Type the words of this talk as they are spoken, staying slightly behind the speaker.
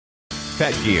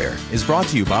Pet Gear is brought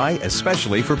to you by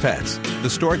Especially for Pets, the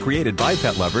store created by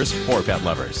pet lovers for pet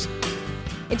lovers.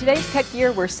 In today's Pet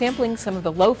Gear, we're sampling some of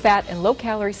the low-fat and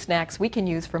low-calorie snacks we can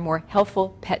use for a more healthful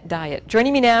pet diet.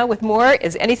 Joining me now with more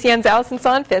is NECN's Allison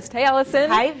Sonfist. Hey, Allison.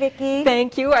 Hi, Vicki.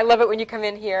 Thank you. I love it when you come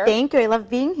in here. Thank you. I love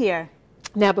being here.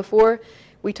 Now, before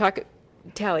we talk,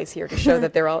 Tally's here to show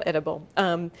that they're all edible.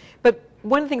 But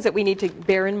one of the things that we need to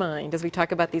bear in mind as we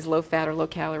talk about these low-fat or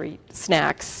low-calorie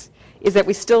snacks is that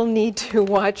we still need to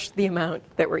watch the amount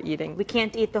that we're eating. We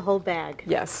can't eat the whole bag.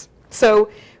 Yes. So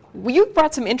you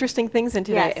brought some interesting things in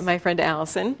today, Yes. my friend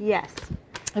Allison. Yes.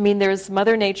 I mean, there's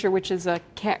Mother Nature, which is a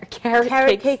carrot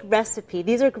cake recipe.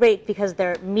 These are great because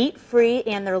they're meat-free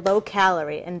and they're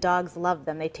low-calorie, and dogs love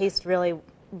them. They taste really,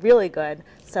 really good.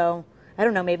 So, I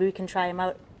don't know, maybe we can try them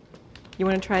out. You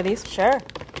want to try these? Sure.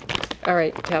 All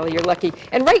right, Tally, you're lucky.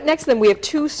 And right next to them, we have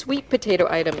two sweet potato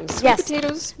items. Sweet Yes.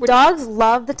 potatoes? Dogs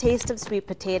love the taste of sweet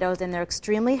potatoes, and they're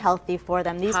extremely healthy for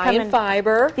them. These High come in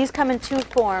fiber. These come in two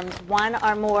forms. One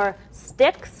are more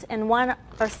sticks, and one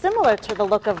are similar to the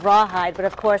look of rawhide, but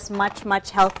of course much,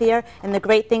 much healthier. And the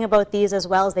great thing about these as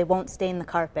well is they won't stain the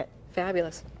carpet.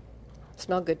 Fabulous.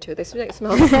 Smell good, too. They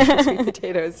smell like sweet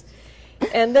potatoes.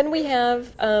 And then we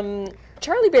have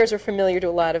Charlie Bears are familiar to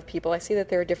a lot of people. I see that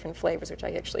there are different flavors, which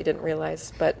I actually didn't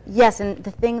realize. But yes, and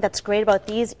the thing that's great about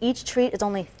these, each treat is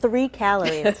only 3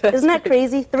 calories. Isn't that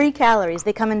crazy? 3 calories.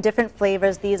 They come in different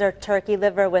flavors. These are turkey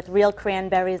liver with real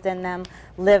cranberries in them,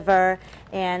 liver,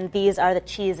 and these are the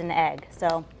cheese and egg.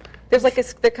 So there's like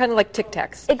they're kind of like Tic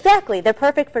Tacs. Exactly. They're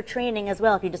perfect for training as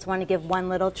well. If you just want to give one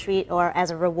little treat or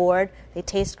as a reward, they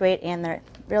taste great and they're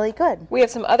really good. We have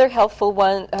some other healthful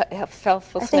snacks.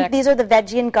 I think these are the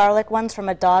veggie and garlic ones from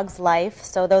A Dog's Life,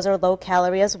 so those are low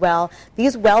calorie as well.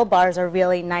 These well bars are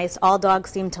really nice. All dogs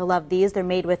seem to love these. They're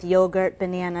made with yogurt,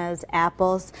 bananas,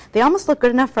 apples. They almost look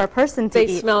good enough for a person to eat.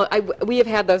 They smell. We have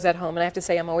had those at home, and I have to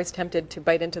say I'm always tempted to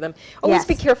bite into them. Always Yes.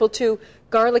 be careful too.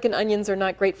 Garlic and onions are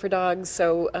not great for dogs,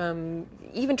 so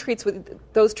even treats with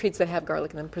those treats that have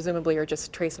garlic in them presumably are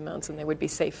just trace amounts, and they would be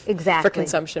safe for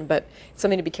consumption. But it's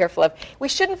something to be careful of. We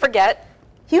shouldn't forget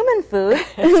human food.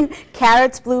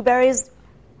 Carrots, blueberries,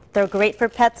 they're great for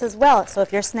pets as well. So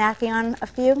if you're snacking on a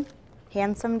few,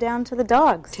 hand some down to the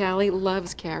dogs. Tally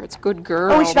loves carrots. Good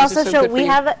girl. Oh, we should also show we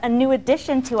have a new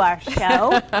addition to our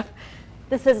show.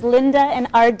 This is Linda and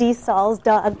R.D. Saul's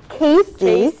dog,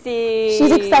 Casey. Casey.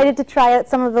 She's excited to try out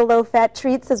some of the low-fat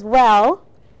treats as well.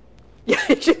 Yeah,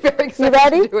 she's very excited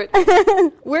ready? to do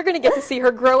it. We're going to get to see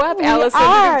her grow up, Allison.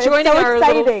 Are. You're joining our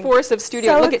little force of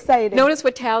studio. So Look exciting. Notice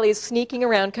what Tally is sneaking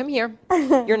around. Come here.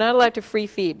 You're not allowed to free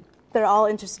feed. They're all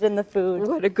interested in the food.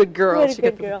 What a good girl. What a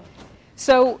good girl.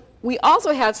 So we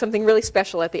also have something really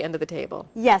special at the end of the table.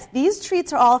 Yes, these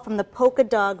treats are all from the Polka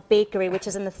Dog Bakery, which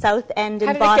is in the South End in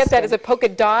Boston. How did it get that? Is it polka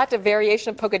dot, a variation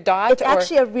of polka dot? It's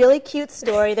actually a really cute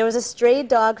story. There was a stray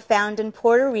dog found in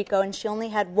Puerto Rico, and she only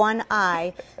had one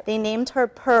eye. They named her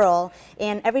Pearl,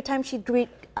 and every time she'd greet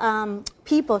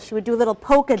people, she would do a little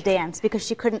polka dance because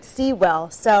she couldn't see well.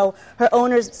 So her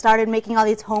owners started making all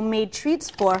these homemade treats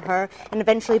for her and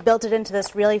eventually built it into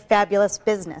this really fabulous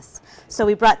business. So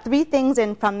we brought 3 things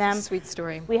in from them. Sweet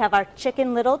story. We have our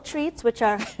chicken little treats, which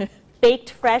are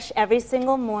baked fresh every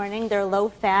single morning. They're low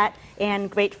fat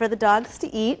and great for the dogs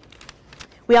to eat.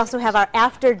 We also have our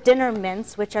after dinner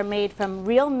mints, which are made from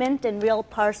real mint and real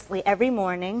parsley every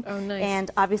morning. Oh, nice.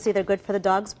 And obviously they're good for the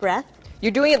dog's breath.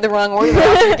 You're doing it in the wrong order.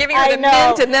 You're giving her the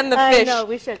mint and then the fish. I know,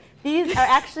 we should. These are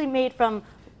actually made from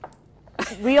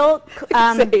real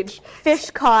fish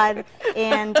cod,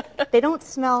 and they don't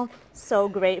smell so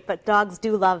great, but dogs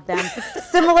do love them.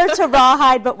 Similar to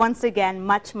rawhide, but once again,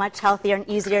 much, much healthier and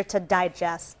easier to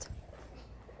digest.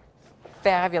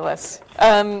 Fabulous.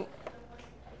 Oh,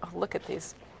 look at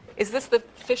these. Is this the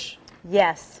fish?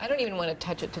 Yes. I don't even want to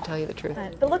touch it, to tell you the truth.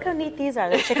 But look how neat these are.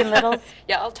 They're chicken littles.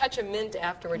 Yeah, I'll touch a mint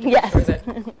afterward. Yes.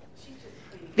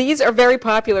 These are very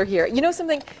popular here. You know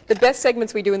something? The best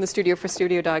segments we do in the studio for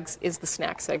Studio Dogs is the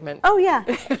snack segment. Oh, yeah.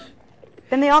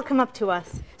 Then they all come up to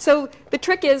us. So the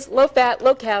trick is low fat,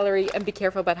 low calorie, and be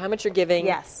careful about how much you're giving.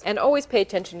 Yes. And always pay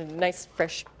attention to nice,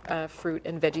 fresh fruit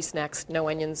and veggie snacks, no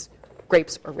onions,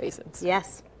 grapes, or raisins.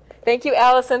 Yes. Thank you,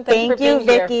 Allison. Thank you for being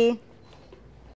here. Thank you, Vicki.